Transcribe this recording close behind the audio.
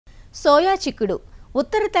Soya చిక్కుడు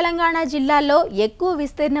ఉత్తర తెలంగాణ జిల్లాల్లో ఎక్కువ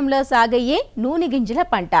విస్తీర్ణంలో సాగయ్యే నూనె గింజల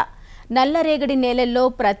పంట. నల్లరేగడి నేలల్లో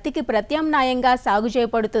ప్రత్తికి ప్రత్యామ్నాయంగా సాగు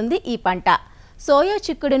చేయబడుతుంది ఈ పంట. సోయా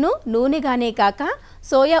చిక్కుడును నూనెగానే కాక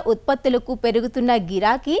సోయా ఉత్పత్తులకు పెరుగుతున్న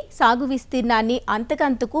గిరాకీ సాగు విస్తీర్ణాన్ని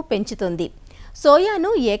అంతకంతకు పెంచుతుంది.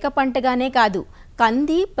 సోయాను ఏక పంటగానే కాదు,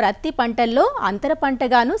 కంది, ప్రత్తి పంటల్లో అంతర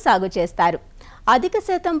పంటగాను సాగు చేస్తారు. అధిక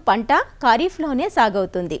శాతం పంట ఖరీఫ్లోనే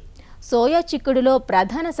సాగవుతుంది. సోయా చిక్కుడులో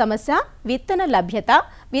ప్రధాన సమస్య విత్తన లభ్యత,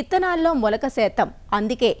 విత్తనాల్లో మొలక శాతం.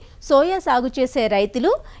 అందుకే సోయా సాగు చేసే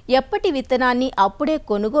రైతులు ఎప్పటి విత్తనాన్ని అప్పుడే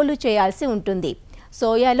కొనుగోలు చేయాల్సి ఉంటుంది.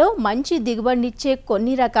 సోయాలో మంచి దిగుబడినిచ్చే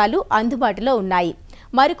కొన్ని రకాలు అందుబాటులో ఉన్నాయి.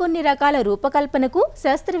 మరికొన్ని రకాల రూపకల్పనకు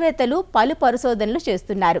శాస్త్రవేత్తలు పలు పరిశోధనలు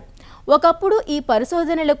చేస్తున్నారు. ఒకప్పుడు ఈ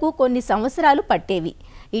పరిశోధనలకు కొన్ని సంవత్సరాలు పట్టేవి.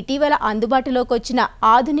 ఇటీవల అందుబాటులోకి వచ్చిన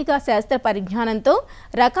ఆధునిక శాస్త్ర పరిజ్ఞానంతో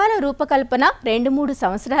రకాల రూపకల్పన 2-3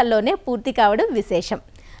 సంవత్సరాల్లోనే పూర్తి కావడం విశేషం.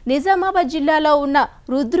 నిజామాబాద్ జిల్లాలో ఉన్న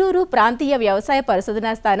రుద్రూరు ప్రాంతీయ వ్యవసాయ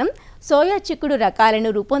పరిశోధనా స్థానం సోయా చిక్కుడు రకాలను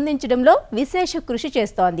రూపొందించడంలో విశేష కృషి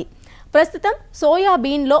చేస్తోంది. ప్రస్తుతం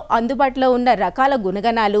సోయాబీన్లో అందుబాటులో ఉన్న రకాల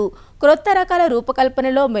గుణగణాలు, క్రొత్త రకాల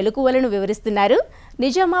రూపకల్పనలో మెలకువలను వివరిస్తున్నారు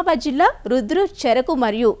నిజామాబాద్ జిల్లా రుద్రూర్ చెరకు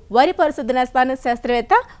మరియు వరి పరిశోధనా స్థానం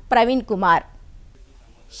శాస్త్రవేత్త ప్రవీణ్ కుమార్.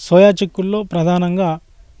 సోయా చిక్కుల్లో ప్రధానంగా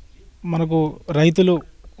మనకు రైతులు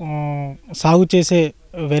సాగు చేసే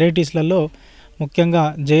వెరైటీస్లలో ముఖ్యంగా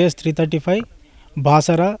JS 335,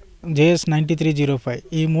 బాసరా, JS 9305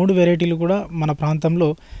 ఈ 3 వెరైటీలు కూడా మన ప్రాంతంలో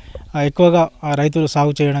ఎక్కువగా రైతులు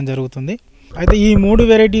సాగు చేయడం జరుగుతుంది. అయితే ఈ 3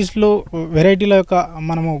 వెరైటీల యొక్క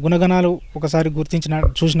మనము గుణగణాలు ఒకసారి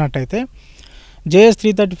చూసినట్టయితే JS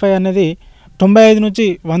 335 అనేది 95 నుంచి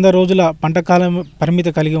 100 రోజుల పంట కాలం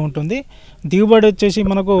పరిమితి కలిగి ఉంటుంది. దిగుబడి వచ్చేసి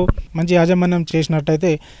మనకు మంచి యాజమాన్యం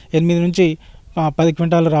చేసినట్టయితే 8 నుంచి 10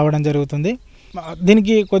 క్వింటాలు రావడం జరుగుతుంది.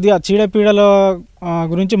 దీనికి కొద్దిగా చీడపీడల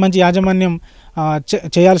గురించి మంచి యాజమాన్యం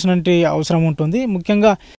చేయాల్సిన అవసరం ఉంటుంది.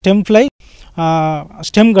 ముఖ్యంగా స్టెమ్ ఫ్లై,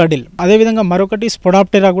 స్టెమ్ గడిల్, అదేవిధంగా మరొకటి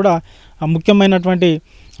స్పొడాప్టెరా కూడా ముఖ్యమైనటువంటి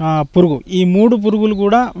పురుగు. ఈ 3 పురుగులు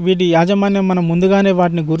కూడా వీటి యాజమాన్యం మనం ముందుగానే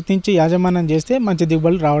వాటిని గుర్తించి యాజమాన్యం చేస్తే మంచి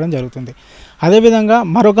దిగుబడులు రావడం జరుగుతుంది. అదేవిధంగా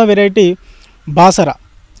మరొక వెరైటీ బాసరా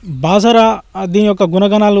దీని యొక్క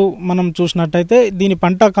గుణగణాలు మనం చూసినట్టయితే దీని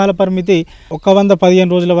పంట కాల పరిమితి 115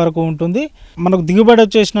 రోజుల వరకు ఉంటుంది. మనకు దిగుబడి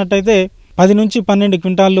వచ్చేసినట్టయితే 10 నుంచి 12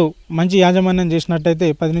 క్వింటాళ్ళు మంచి యాజమాన్యం చేసినట్టయితే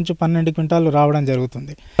 10 నుంచి 12 క్వింటాళ్ళు రావడం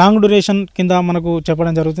జరుగుతుంది. లాంగ్ డ్యూరేషన్ కింద మనకు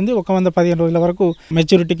చెప్పడం జరుగుతుంది. 115 రోజుల వరకు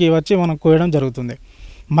మెచ్యూరిటీకి వచ్చి మనం కోయడం జరుగుతుంది.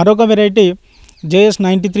 మరొక వెరైటీ JS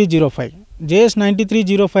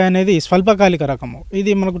 9305 అనేది స్వల్పకాలిక రకము.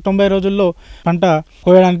 ఇది మనకు 90 రోజుల్లో పంట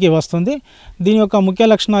కోయడానికి వస్తుంది. దీని యొక్క ముఖ్య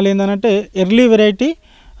లక్షణాలు ఏంటంటే ఎర్లీ వెరైటీ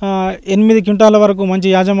 8 క్వింటాల వరకు మంచి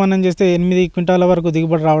యాజమాన్యం చేస్తే 8 క్వింటాల వరకు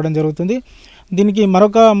దిగుబడి రావడం జరుగుతుంది. దీనికి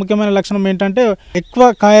మరొక ముఖ్యమైన లక్షణం ఏంటంటే ఎక్కువ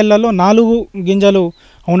కాయలలో 4 గింజలు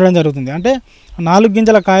ఉండడం జరుగుతుంది. అంటే 4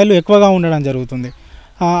 గింజల కాయలు ఎక్కువగా ఉండడం జరుగుతుంది.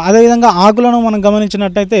 అదేవిధంగా ఆకులను మనం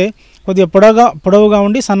గమనించినట్టయితే కొద్దిగా పొడవుగా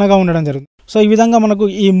ఉండి సన్నగా ఉండడం జరుగుతుంది. సో ఈ విధంగా మనకు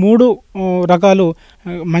ఈ 3 రకాలు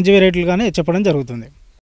మంచి వెరైటీలుగానే చెప్పడం జరుగుతుంది.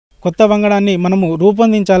 కొత్త వంగడాన్ని మనము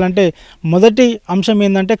రూపొందించాలంటే మొదటి అంశం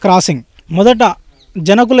ఏంటంటే క్రాసింగ్. మొదట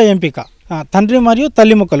జనకుల ఎంపిక, తండ్రి మరియు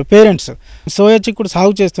తల్లి మొక్కలు, పేరెంట్స్ సోయా చిక్కుడు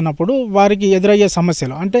సాగు చేస్తున్నప్పుడు వారికి ఎదురయ్యే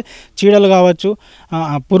సమస్యలు అంటే చీడలు కావచ్చు,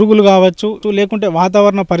 పురుగులు కావచ్చు, లేకుంటే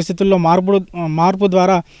వాతావరణ పరిస్థితుల్లో మార్పు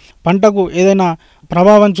ద్వారా పంటకు ఏదైనా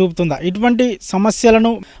ప్రభావం చూపుతుందా, ఇటువంటి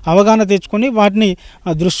సమస్యలను అవగాహన తెచ్చుకొని వాటిని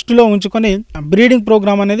దృష్టిలో ఉంచుకొని బ్రీడింగ్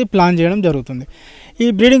ప్రోగ్రామ్ అనేది ప్లాన్ చేయడం జరుగుతుంది. ఈ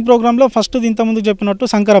బ్రీడింగ్ ప్రోగ్రాంలో ఫస్ట్ ఇంతకుముందు చెప్పినట్టు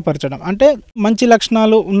సంకరపరచడం, అంటే మంచి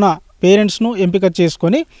లక్షణాలు ఉన్న పేరెంట్స్ను ఎంపిక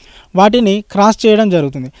చేసుకొని వాటిని క్రాస్ చేయడం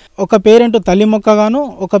జరుగుతుంది. ఒక పేరెంట్ తల్లి మొక్కగాను,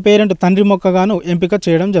 ఒక పేరెంట్ తండ్రి మొక్కగాను ఎంపిక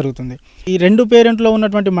చేయడం జరుగుతుంది. ఈ 2 పేరెంట్లో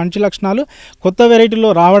ఉన్నటువంటి మంచి లక్షణాలు కొత్త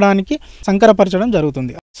వెరైటీలో రావడానికి సంకరపరచడం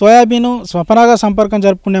జరుగుతుంది. సోయాబీను స్వపరాగ సంపర్కం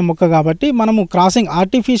జరుపుకునే మొక్క కాబట్టి మనము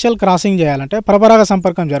ఆర్టిఫిషియల్ క్రాసింగ్ చేయాలంటే పరపరాగ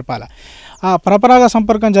సంపర్కం జరపాలి. ఆ పరపరాగ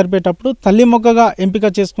సంపర్కం జరిపేటప్పుడు తల్లి మొక్కగా ఎంపిక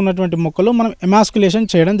చేసుకున్నటువంటి మొక్కలు మనం ఎమాస్కులేషన్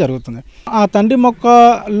చేయడం జరుగుతుంది. ఆ తండ్రి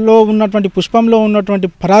మొక్కలో ఉన్నటువంటి పుష్పంలో ఉన్నటువంటి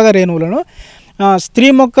పరాగ రేణువులను స్త్రీ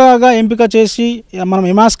మొక్కగా ఎంపిక చేసి మనం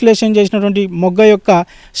ఎమాస్కులేషన్ చేసినటువంటి మొగ్గ యొక్క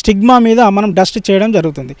స్టిగ్మా మీద మనం డస్ట్ చేయడం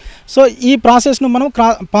జరుగుతుంది. సో ఈ ప్రాసెస్ను మనం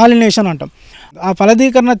పాలినేషన్ అంటాం. ఆ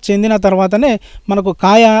ఫలదీకరణ చెందిన తర్వాతనే మనకు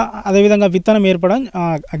కాయ, అదేవిధంగా విత్తనం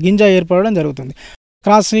గింజ ఏర్పడడం జరుగుతుంది.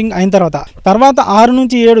 క్రాసింగ్ అయిన తర్వాత 6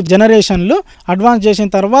 నుంచి 7 జనరేషన్లు అడ్వాన్స్ చేసిన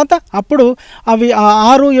తర్వాత అప్పుడు అవి ఆ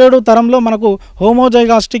 6-7 తరంలో మనకు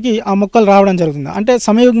హోమోజైగాస్టికి ఆ మొక్కలు రావడం జరుగుతుంది. అంటే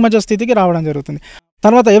సమయుగ్మజ స్థితికి రావడం జరుగుతుంది.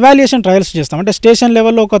 తర్వాత ఎవాల్యుయేషన్ ట్రయల్స్ చేస్తాం. అంటే స్టేషన్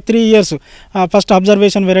లెవెల్లో ఒక 3 years first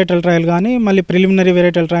observation varietal trial కానీ, మళ్ళీ ప్రిలిమినరీ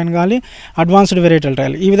వెరైటల్ ట్రయల్ కానీ, అడ్వాన్స్డ్ వెరైటల్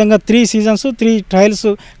ట్రయల్, ఈ విధంగా 3 seasons 3 trials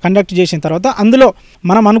కండక్ట్ చేసిన తర్వాత అందులో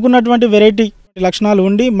మనం అనుకున్నటువంటి వెరైటీ లక్షణాలు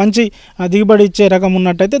ఉండి మంచి దిగుబడి ఇచ్చే రకం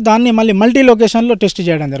ఉన్నట్టయితే దాన్ని మళ్ళీ మల్టీ లొకేషన్లో టెస్ట్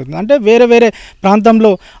చేయడం జరుగుతుంది. అంటే వేరే వేరే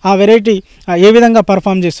ప్రాంతంలో ఆ వెరైటీ ఏ విధంగా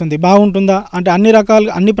పర్ఫామ్ చేస్తుంది, బాగుంటుందా, అంటే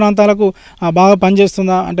అన్ని ప్రాంతాలకు బాగా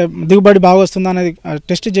పనిచేస్తుందా, అంటే దిగుబడి బాగా వస్తుందా అనేది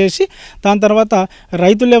టెస్ట్ చేసి దాని తర్వాత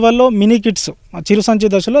రైతు లెవెల్లో మినీ కిట్స్ చిరు సంచి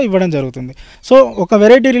దశలో ఇవ్వడం జరుగుతుంది. సో ఒక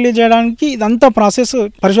వెరైటీ రిలీజ్ చేయడానికి ఇదంతా ప్రాసెస్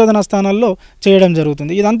పరిశోధనా స్థానాల్లో చేయడం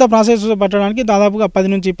జరుగుతుంది. ఇదంతా ప్రాసెస్ పట్టడానికి దాదాపుగా 10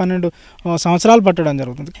 నుంచి 12 సంవత్సరాలు పట్టడం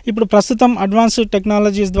జరుగుతుంది. ఇప్పుడు ప్రస్తుతం అడ్వాన్స్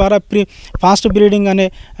టెక్నాలజీస్ ద్వారా ఫాస్ట్ బ్రీడింగ్ అనే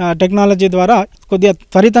టెక్నాలజీ ద్వారా కొద్దిగా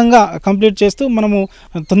త్వరితంగా కంప్లీట్ చేస్తూ మనము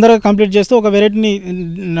తొందరగా కంప్లీట్ చేస్తూ ఒక వెరైటీని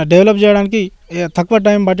డెవలప్ చేయడానికి తక్కువ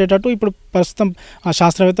టైం పట్టేటట్టు ఇప్పుడు ప్రస్తుతం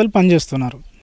శాస్త్రవేత్తలు పనిచేస్తున్నారు.